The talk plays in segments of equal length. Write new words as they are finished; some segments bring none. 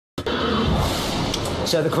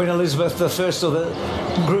So the Queen Elizabeth, the first of the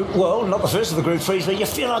group, well, not the first of the Group 3s, but you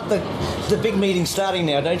feel like the big meeting's starting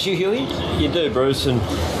now, don't you, Huey? You do, Bruce. And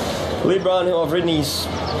Libran, who I've ridden his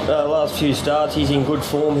last few starts, he's in good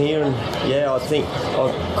form here, and yeah, I think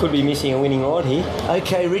I could be missing a winning ride here.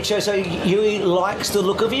 Okay, Richo, so Huey likes the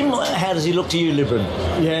look of him. How does he look to you, Libran?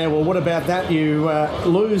 Yeah, well, what about that? You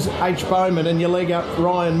lose H. Bowman and you leg up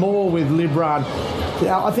Ryan Moore with Libran.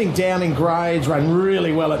 I think down in grades ran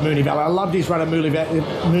really well at Moonee Valley. I loved his run at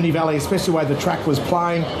Moonee Valley, especially the way the track was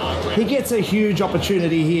playing. He gets a huge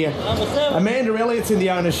opportunity here. Amanda Elliott's in the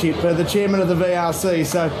ownership, the chairman of the VRC,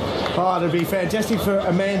 so it'd be fantastic for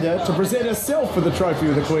Amanda to present herself with the trophy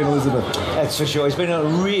with the Queen Elizabeth. That's for sure. He's been a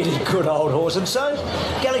really good old horse. And so,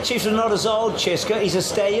 Gaelic Chieftain not as old, Cheska. He's a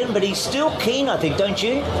stallion, but he's still keen, I think, don't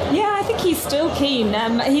you? Yeah, I think he's still keen.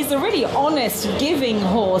 He's a really honest, giving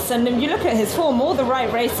horse. And if you look at his form, all the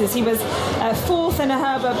right races, he was fourth in a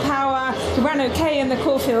Herbert Power. He ran okay in the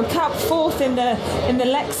Caulfield Cup, fourth in the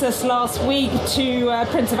Lexus last week to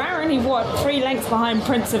Prince of Arran. He was 3 lengths behind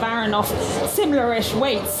Prince of Arran off similar-ish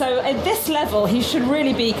weight. So at this level, he should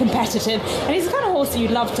really be competitive. And he's the kind of horse that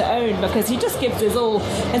you'd love to own because he just gives his all.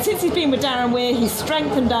 And since he's been with Darren Weir, he's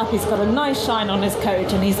strengthened up. He's got a nice shine on his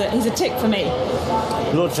coat, and he's a tick for me.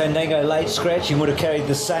 Lord Fandango late scratching would have carried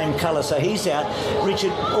the same colour, so he's out.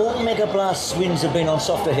 Richard, all Mega Blast wins have been on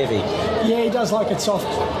soft or heavy? Yeah, he does like it soft,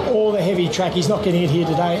 all the heavy track. He's not getting it here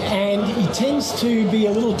today, and he tends to be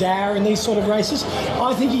a little dour in these sort of races.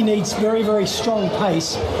 I think he needs very, very strong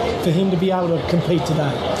pace for him to be able to compete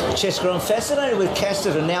today. Cheska, I'm fascinated with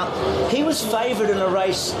Casterton. Now, he was favoured in a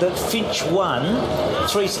race that Finch won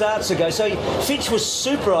 3 starts ago. So Finch was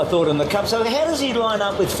super, I thought, in the Cup. So how does he line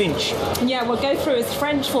up with Finch? Yeah, well, go through his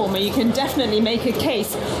French form. You can definitely make a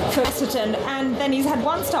case for Casterton. And then he's had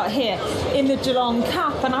 1 start here in the Geelong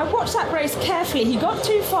Cup. And I watched that race carefully. He got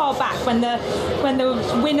too far back when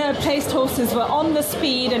the winner placed horses were on the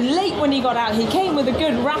speed. And late when he got out, he came with a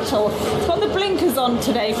good rattle. He's got the blinkers on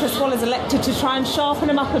today. Chris Waller's elected to try and sharpen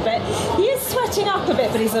him up a bit. He is sweating up a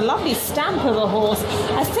bit, but he's a lovely stamp of a horse.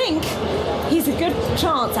 I think he's a good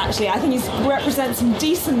chance, actually. I think he represents some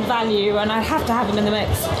decent value, and I have to have him in the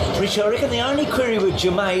mix. Rich, I reckon the only query with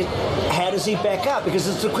Jemay, how does he back up? Because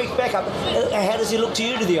it's a quick backup. How does he look to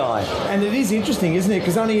you to the eye? And it is interesting, isn't it?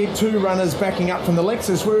 Because only 2 runners backing up from the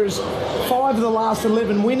Lexus, whereas 5 of the last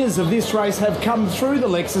 11 winners of this race have come through the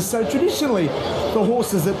Lexus. So traditionally, the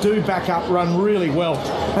horses that do back up run really well.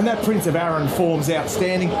 And that Prince of Arran form's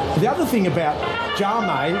outstanding. The other thing about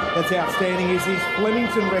Jarmay that's outstanding is his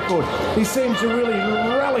Flemington record. He seems to really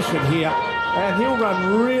relish it here, and he'll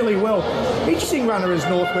run really well. Interesting runner is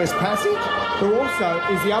Northwest Passage, who also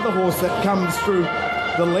is the other horse that comes through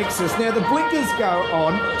the Lexus. Now, the blinkers go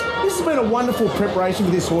on. This has been a wonderful preparation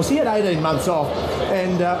for this horse. He had 18 months off,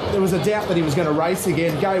 and there was a doubt that he was going to race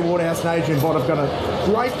again. Gay Waterhouse and Adrian Bott have done a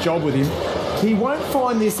great job with him. He won't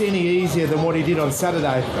find this any easier than what he did on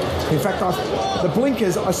Saturday. In fact, the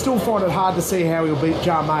blinkers, I still find it hard to see how he'll beat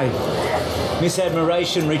Jarmay. Miss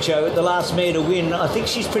Admiration, Richo, the last mare to win. I think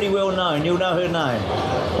she's pretty well known. You'll know her name.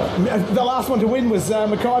 The last one to win was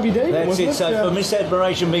Mackay Diva. That's it. So for Miss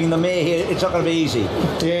Admiration being the mare here, it's not going to be easy.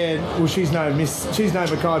 Yeah, well, she's no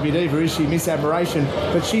Mackay Diva, is she? Miss Admiration,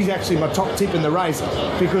 but she's actually my top tip in the race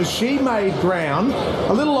because she made ground,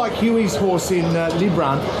 a little like Huey's horse in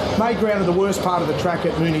Libran, made ground in the worst part of the track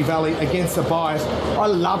at Moonee Valley against the bias. I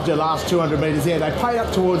loved her last 200 metres there. They paid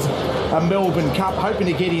up towards a Melbourne Cup, hoping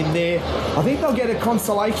to get in there. I think they'll get a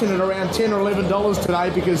consolation at around $10 or $11 today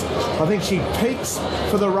because I think she peaks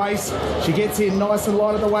for the race. She gets in nice and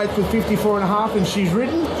light at the weight with 54.5, and she's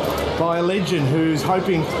ridden by a legend who's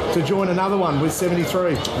hoping to join another one with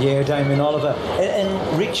 73. Yeah, Damien Oliver.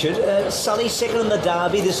 And Richard, Sully second in the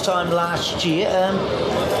Derby this time last year.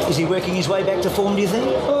 Is he working his way back to form, do you think?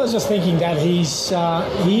 Well, I was just thinking that he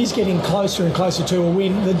is getting closer and closer to a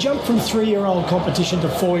win. The jump from 3-year-old competition to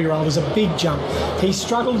 4-year-old is a big jump. He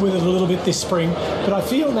struggled with it a little bit this spring, but I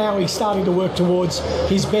feel now he's starting to work towards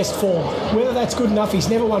his best form. Whether that's good enough, he's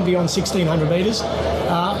never won beyond 1,600 metres,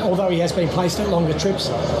 although he has been placed at longer trips.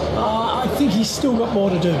 I think he's still got more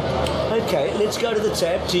to do. Okay, let's go to the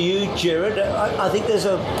tab, to you, Jared. I think there's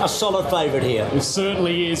a solid favourite here. It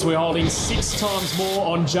certainly is. We're holding 6 times more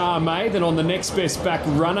on Jarmay than on the next best back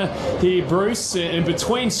runner here, Bruce. And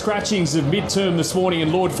between scratchings of midterm this morning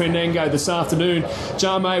and Lord Fandango this afternoon,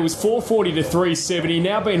 Jarmay was $4.40 to $3.70.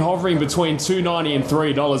 Now been hovering between $2.90 and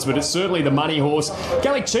 $3, but it's certainly the money horse.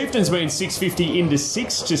 Gaelic Chieftain's been $6.50 into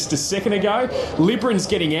 $6 just a second ago. Libran's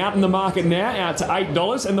getting out in the market now, out to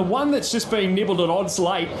 $8. And the one that's just being nibbled at odds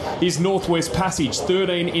late is North Northwest Passage,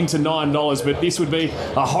 13 into $9, but this would be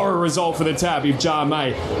a horror result for the tab if Jar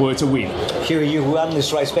May were to win. Huey, you won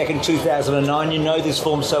this race back in 2009. You know this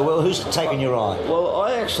form so well. Who's taken your eye? Well,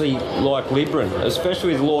 I actually like Libran,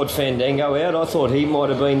 especially with Lord Fandango out. I thought he might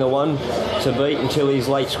have been the one to beat until his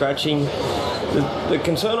late scratching. The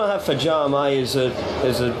concern I have for Jar May is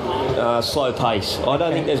a slow pace. I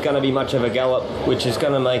don't think there's going to be much of a gallop, which is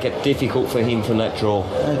going to make it difficult for him from that draw.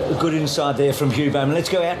 A good insight there from Hugh Bowman. Let's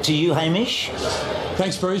go out to you, Hamish.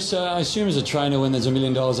 Thanks, Bruce. I assume as a trainer, when there's $1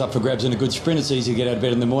 million up for grabs and a good sprint, it's easy to get out of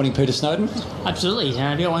bed in the morning. Peter Snowden? Absolutely.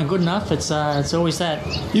 If you got one good enough, it's always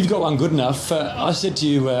that. You've got one good enough. I said to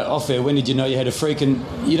you off air, when did you know you had a freak? And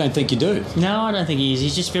you don't think you do. No, I don't think he is.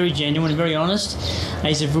 He's just very genuine and very honest.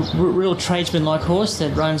 He's a real tradesman-like horse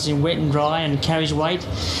that runs in wet and dry and carries weight.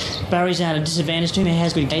 Barry's at a disadvantage to him. He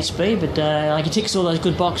has good gate speed, but he ticks all those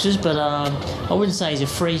good boxes. But I wouldn't say he's a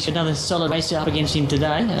freak. Another solid race up against him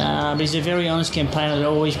today. But he's a very honest campaigner that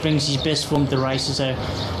always brings his best form to the races. So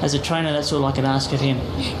as a trainer, that's all I can ask of him.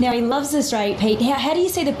 Now, he loves this race, Pete. How do you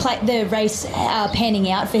see the race panning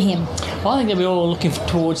out for him? I think that we're all looking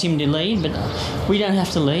towards him to lead, but we don't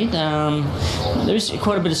have to lead. There is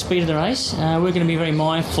quite a bit of speed in the race. We're going to be very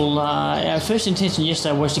mindful. Our first intention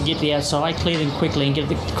yesterday was to get the outside, clear them quickly and get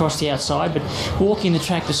across the outside, but walking the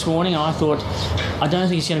track this morning, I don't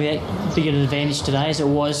think it's going to be that big an advantage today as it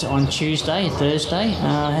was on Tuesday and Thursday.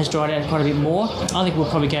 Has dried out quite a bit more. I think we'll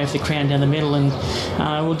probably go for the crown down the middle, and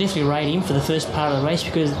we'll definitely rate him for the first part of the race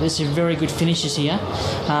because there's some very good finishes here.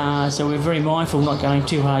 So we're very mindful of not going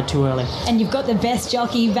too hard too early. And you've got the best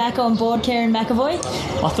jockey back on board, Kieran McAvoy.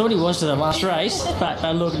 I thought he was to the last race, but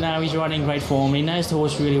look, no, he's riding in great form. He knows the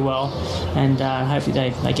horse really well, and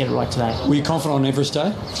hopefully they get it right today. Were you confident on Everest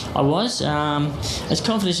Day? I was. As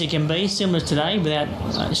confident as you can be, similar to today,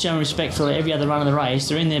 without showing respect for every other run of the race.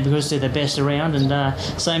 They're in there because they're the best around, and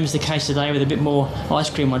same as the case today with a bit more ice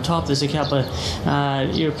cream on top. There's a couple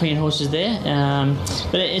of European horses there.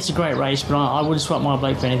 But it's a great race, but I wouldn't swap my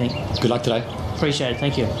bloke for anything. Good luck today. Appreciate it.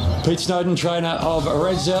 Thank you. Pete Snowden, trainer of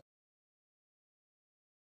Redzel.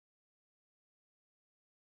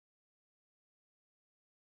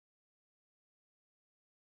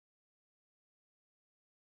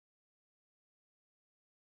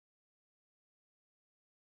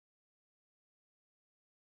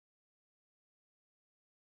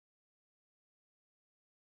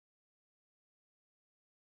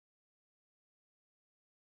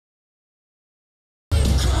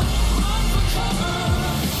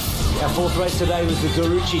 Our fourth race today was the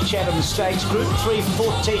Darucci Chatham Stakes, Group 3,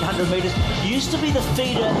 1,400 metres. Used to be the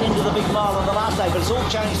feeder into the big mile on the last day, but it's all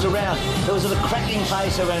changed around. There was at a cracking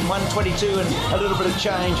pace around 122 and a little bit of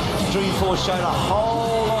change. Dream Force showed a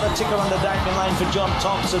whole lot of ticker under Damien Lane for John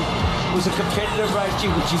Thompson. It was a competitive race,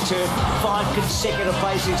 which he turned 5 consecutive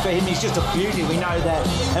placings for him. He's just a beauty, we know that.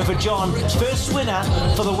 And for John, first winner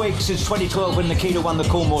for the week since 2012 when Nikita won the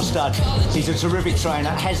Coolmore Stud. He's a terrific trainer,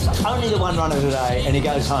 has only the one runner today, and he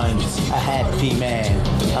goes home a happy man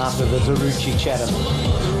after the Darucci Chatham.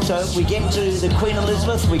 So we get to the Queen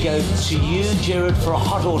Elizabeth. We go to you, Gerard, for a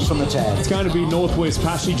hot horse from the tab. It's going to be Northwest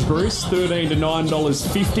Passage, Bruce. $13 to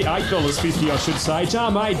 $9.50, $8.50 I should say. Jar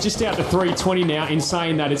May just out to $3.20 now. In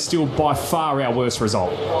saying that, it's still by far our worst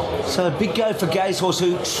result. So a big go for Gay's horse,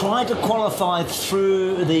 who tried to qualify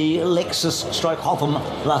through the Lexus Stroke Hotham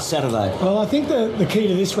last Saturday. Well, I think the key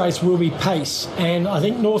to this race will be pace, and I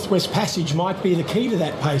think Northwest Passage might be the key to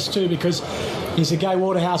that pace too, because he's a Gay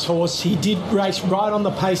Waterhouse horse. He did race right on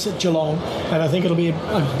the pace at Geelong, and I think it'll be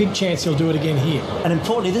a big chance he'll do it again here. And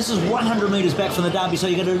importantly, this is 100 metres back from the Derby, so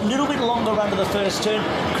you get a little bit longer run to the first turn.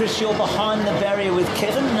 Chris, you're behind the barrier with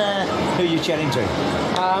Kevin. Who are you chatting to?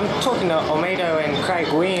 Talking to Almeida and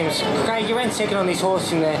Craig Williams. Craig, you ran second on this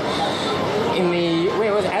horse in the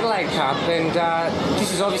where was it, Adelaide Cup, and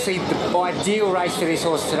this is obviously the ideal race for this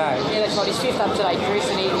horse today. Yeah, that's right. He's fifth up today, Chris,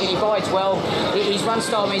 and he bides well. His run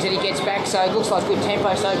style means that he gets back, so it looks like good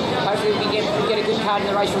tempo. So hopefully we can get a good card in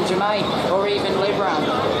the race from Jamae or even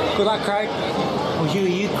Lebron. Good luck, Craig. Well,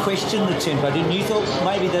 Huey, you questioned the tempo, didn't you? Thought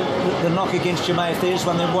maybe the knock against Jamae, if there's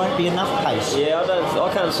one, there won't be enough pace. Yeah,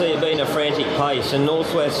 I can't see it being a frantic pace, and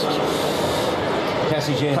Northwest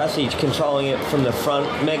Passage controlling it from the front.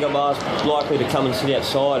 Megabar's likely to come and sit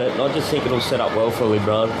outside it, and I just think it'll set up well for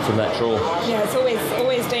Lebron from that draw. Yeah, it's always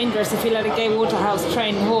dangerous dangerous if you let a Gay Waterhouse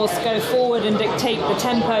trained horse go forward and dictate the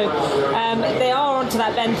tempo. They are onto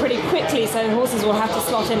that bend pretty quickly, so horses will have to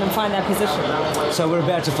slot in and find their position. So we're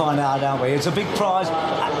about to find out, aren't we? It's a big prize,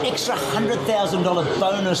 an extra $100,000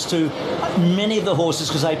 bonus to many of the horses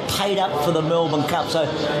because they paid up for the Melbourne Cup. So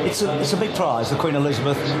it's a big prize, the Queen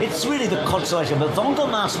Elizabeth. It's really the consolation. But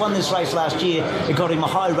Vongelmas won this race last year. It got him a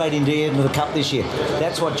high rating to end of the Cup this year.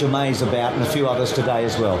 That's what Germain's about, and a few others today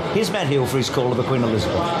as well. Here's Matt Hill for his call of the Queen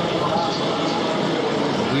Elizabeth.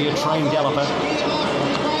 We're trained galloper.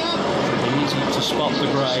 Easy to spot the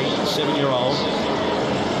grey, 7-year-old.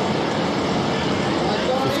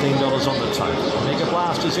 $15 on the tote. Mega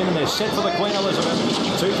Blasters in and they're set for the Queen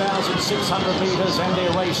Elizabeth. 2,600 metres and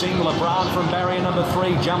they're racing. LeBron from barrier number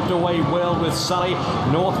 3 jumped away well with Sully.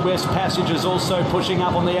 Northwest Passage is also pushing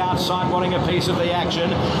up on the outside, wanting a piece of the action.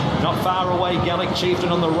 Not far away, Gallic Chieftain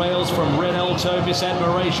on the rails from Red Alto. Miss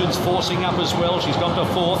Admiration's forcing up as well. She's gone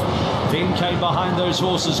to 4th. Then came behind those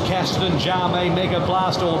horses Casterton, Jarme, Mega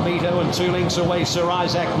Blast, Ormito, and 2 lengths away Sir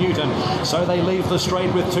Isaac Newton. So they leave the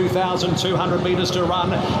straight with 2,200 metres to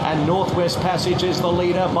run. And Northwest Passage is the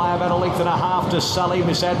leader by about a length and a half to Sully.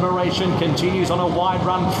 Miss Admiration continues on a wide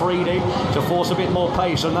run 3 deep to force a bit more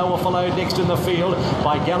pace, and they were followed next in the field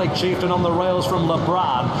by Gallic Chieftain on the rails from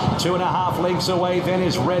LeBron. 2.5 lengths away then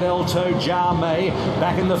is Red Alto, Jarme.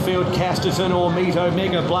 Back in the field Casterton, Ormito,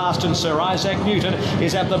 Mega Blast, and Sir Isaac Newton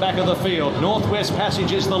is at the back of the field. Northwest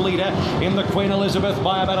Passage is the leader in the Queen Elizabeth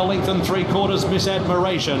by about a length and 3/4 Miss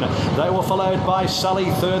Admiration. They were followed by Sully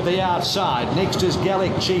third the outside. Next is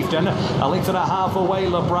Gallic Chieftain, a length and a half away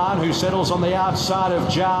LeBron, who settles on the outside of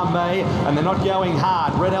Jarme, and they're not going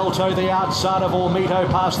hard. Red Alto the outside of Ormito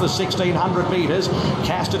past the 1,600 metres.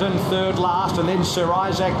 Casterton third last, and then Sir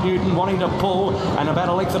Isaac Newton wanting to pull, and about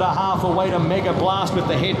a length and a half away to Mega Blast with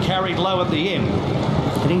the head carried low at the end.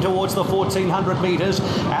 Heading towards the 1,400 metres,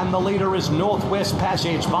 and the leader is Northwest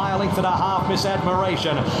Passage by a length and a half Miss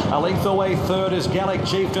Admiration. A length away third is Gallic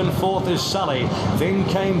Chieftain, 4th is Sully. Then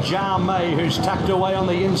came Jarme, who's tucked away on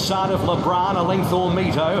the inside of LeBron, a length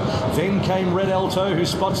Ormito. Then came Red Alto, who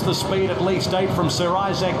spots the speed at least 8 from Sir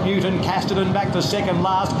Isaac Newton. Casterton back to second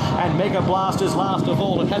last, and Mega Blast is last of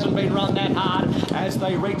all. It hasn't been run that hard as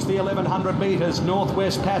they reach the 1,100 metres.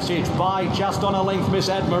 Northwest Passage by just on a length Miss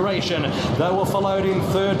Admiration. They were followed in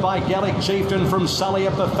third by Gallic Chieftain from Sully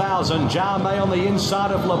up the 1,000. Jarme on the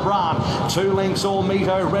inside of LeBron. 2 lengths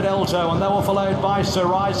Ormito, Red Alto, and they were followed by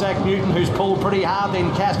Sir Isaac Newton, who's pulled pretty hard,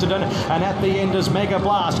 then Casterton, and at the end is Mega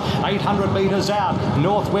Blast. 800 metres out.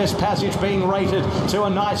 Northwest Passage being rated to a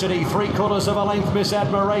nicety. 3/4 of a length Miss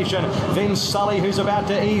Admiration. Then Sully, who's about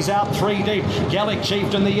to ease out 3 deep. Gallic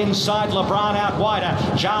Chieftain the inside. LeBron out wider.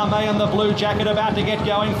 Jarme and the blue jacket about to get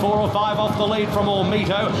going. 4 or 5 off the lead from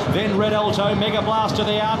Ormito. Then Red Alto. Mega Blast to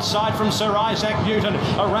the outside from Sir Isaac Newton.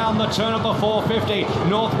 Around the turn of the 450.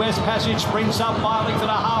 Northwest Passage sprints up by a length and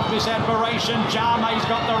a half Miss Admiration. Jarme's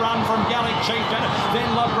got the run from Gallic Chieftain. Then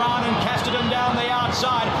LeBron and Casterton down the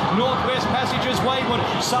outside. Northwest Passage is wayward.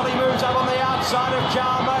 Sully moves up on the outside of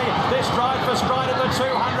Jarme. They're stride for stride at the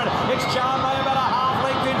 200. It's Jarme about a half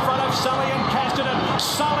length in front of Sully and Casterton.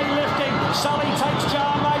 Sully lifting. Sully takes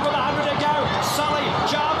Jarme with 100 to go. Sully,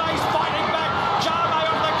 Jarme's fighting back. Jarme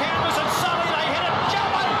off the canvas and Sully, they hit it.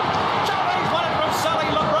 Jarme's won it from Sully.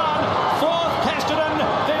 LeBron, 4th Casterton.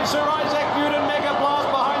 Then Sir Isaac Newton, Mega Blast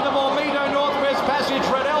behind them. Ormito, Northwest Passage,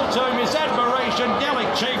 Red Alto, Miss Admiration, Gallic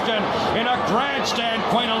Chieftain in a grandstand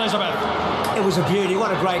Queen Elizabeth. It was a beauty.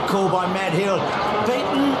 What a great call by Matt Hill.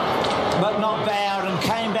 Beaten but not bowed and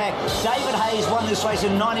came back. David Hayes won this race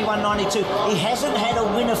in 91-92. He hasn't had a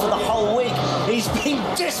winner for the whole week. He's been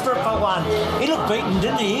desperate for one. He looked beaten,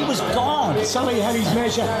 didn't he? He was gone. Sully had his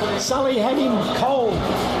measure. Sully had him cold.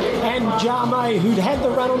 And Jarme, who'd had the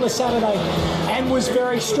run on the Saturday and was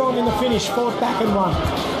very strong in the finish, fought back and won.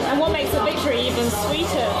 And what makes the victory even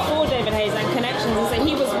sweeter for David Hayes and Connections is that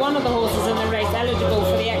he was one of the horses in the race eligible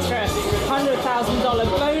for the extra $100,000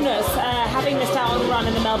 bonus, having missed out on the run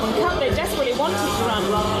in the Melbourne Cup. They desperately wanted to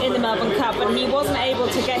run in the Melbourne Cup, but he wasn't able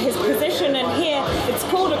to get his position. And here, it's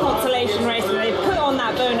called a consolation race, and they put on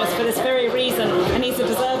that bonus for this very reason, and he's a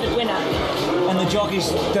deserved winner. And the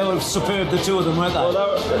jockeys, they were superb, the two of them, weren't they? Well,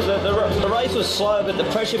 the race was slow, but the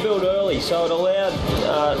pressure built early, so it allowed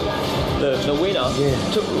the winner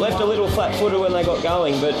left a little flat-footed when they got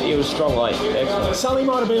going, but he was strong late. Excellent. Sully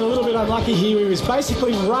might have been a little bit unlucky here. He was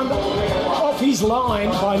basically run off his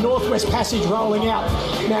line by Northwest Passage rolling out.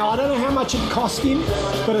 Now, I don't know how much it cost him,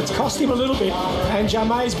 but it's cost him a little bit, and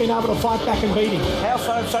Jarmay's been able to fight back and beat him. How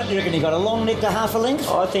far in front do you reckon he got? A long neck to half a length?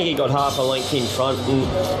 I think he got half a length in front,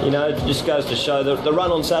 and you know, it just goes to show that the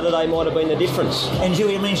run on Saturday might have been the difference. And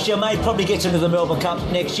Dewey, it means Jarmay probably gets into the Melbourne Cup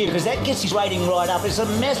next year, because that gets his rating right up. It's a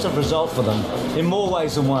massive result for them in more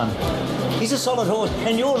ways than one. He's a solid horse,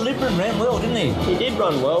 and your Libran ran well, didn't he? He did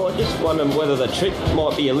run well. I just wonder whether the trip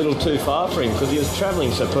might be a little too far for him, because he was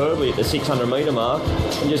travelling superbly at the 600 metre mark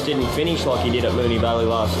and just didn't finish like he did at Moonee Valley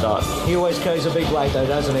last start. He always carries a big weight though,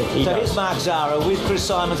 doesn't he? He so does. Here's Mark Zara with Chris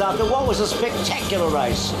Simons after what was a spectacular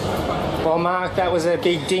race. Well, Mark, that was a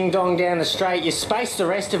big ding-dong down the straight. You spaced the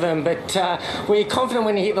rest of them, but were you confident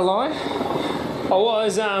when you hit the line? I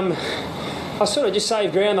was. I sort of just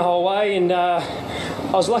saved ground the whole way, and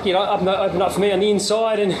I was lucky it opened up for me on the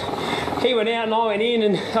inside, and he went out and I went in,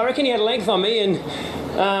 and I reckon he had a length on me, and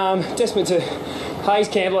testament to Hayes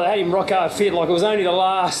Campbell, I had him rock hard fit. Like, it was only the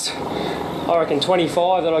last, I reckon,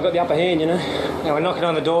 25 that I got the upper hand, you know. Now we're knocking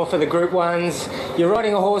on the door for the Group 1s. You're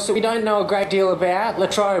riding a horse that we don't know a great deal about,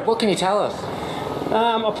 Latrobe. What can you tell us?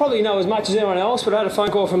 I probably know as much as anyone else, but I had a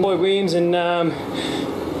phone call from Lloyd Williams, and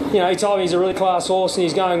you know, he told me he's a really class horse and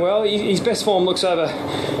he's going well. His best form looks over,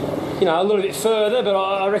 you know, a little bit further, but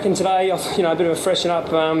I reckon today, you know, a bit of a freshen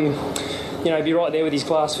up, you know, be right there with his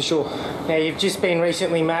class for sure. Now, you've just been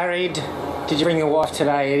recently married. Did you bring your wife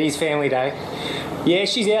today? It is family day. Yeah,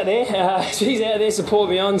 she's out there. She's out there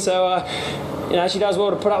supporting me on, so you know, she does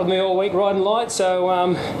well to put up with me all week riding light, so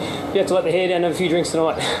you have to let the hair down and have a few drinks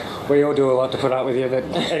tonight. We all do a lot to put up with you, but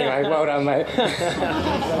anyway, well done, mate.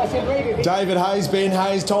 David Hayes, Ben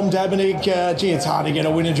Hayes, Tom Dabinick. Gee, it's hard to get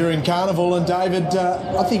a winner during Carnival. And David,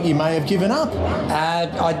 I think you may have given up.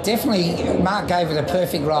 I definitely, Mark gave it a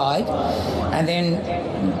perfect ride. And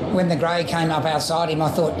then when the grey came up outside him, I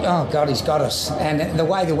thought, oh, God, he's got us. And the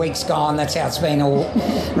way the week's gone, that's how it's been all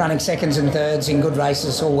running seconds and thirds in good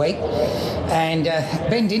races all week. And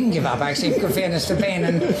Ben didn't give up, actually, in good fairness to Ben,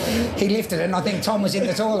 and he lifted it, and I think Tom was in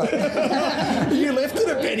the toilet. You lifted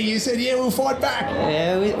it, Benny. You said, yeah, we'll fight back.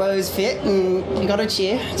 Yeah, well, he was fit, and you got a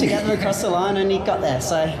cheer to get him across the line, and he got there.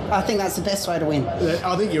 So I think that's the best way to win.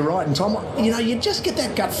 I think you're right. And Tom, you know, you just get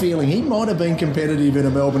that gut feeling. He might have been competitive in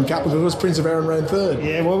a Melbourne Cup because Prince of Arran ran third.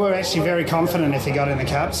 Yeah, well, we're actually very confident if he got in the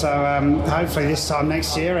Cup. So hopefully this time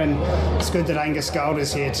next year. And it's good that Angus Gold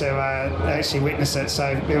is here to actually witness it.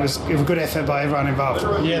 So it was a good effort by everyone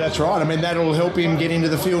involved. Yeah, that's right. I mean, that'll help him get into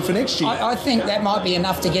the field for next year. I think that might be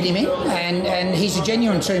enough to get him in, and he's a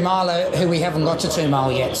genuine 2-miler who we haven't got to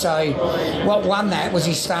 2-mile yet. So what won that was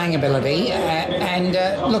his staying ability,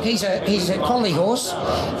 look, he's a quality horse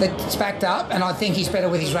that's backed up, and I think he's better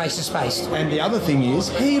with his races spaced. And the other thing is,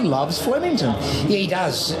 he loves Flemington. Yeah, he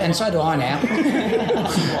does, and so do I now.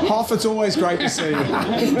 Hoff, it's always great to see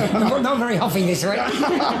you. Not very hoffy this week.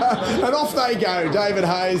 And off they go. David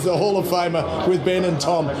Hayes, the Hall of Famer, with Ben and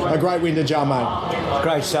Tom. A great win to Jarmay.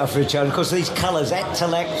 Great stuff, Richard. Of course, these colours,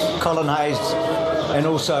 Atalac, Colin Hayes, and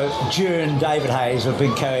also Jern David Hayes have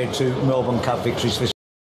been carried to Melbourne Cup victories for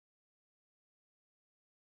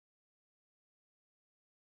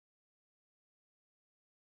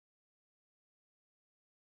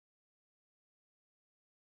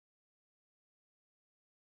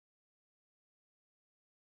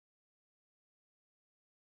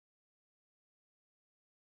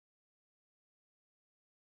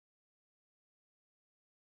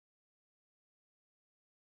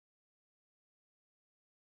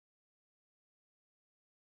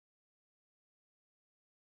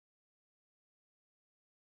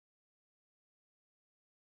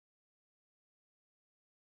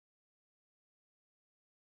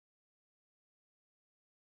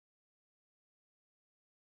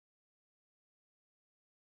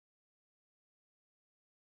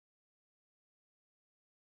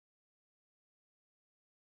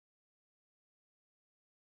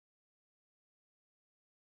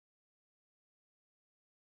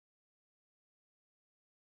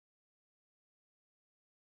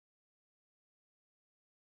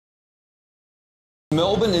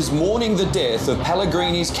Melbourne is mourning the death of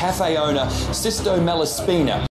Pellegrini's cafe owner Sisto Malaspina.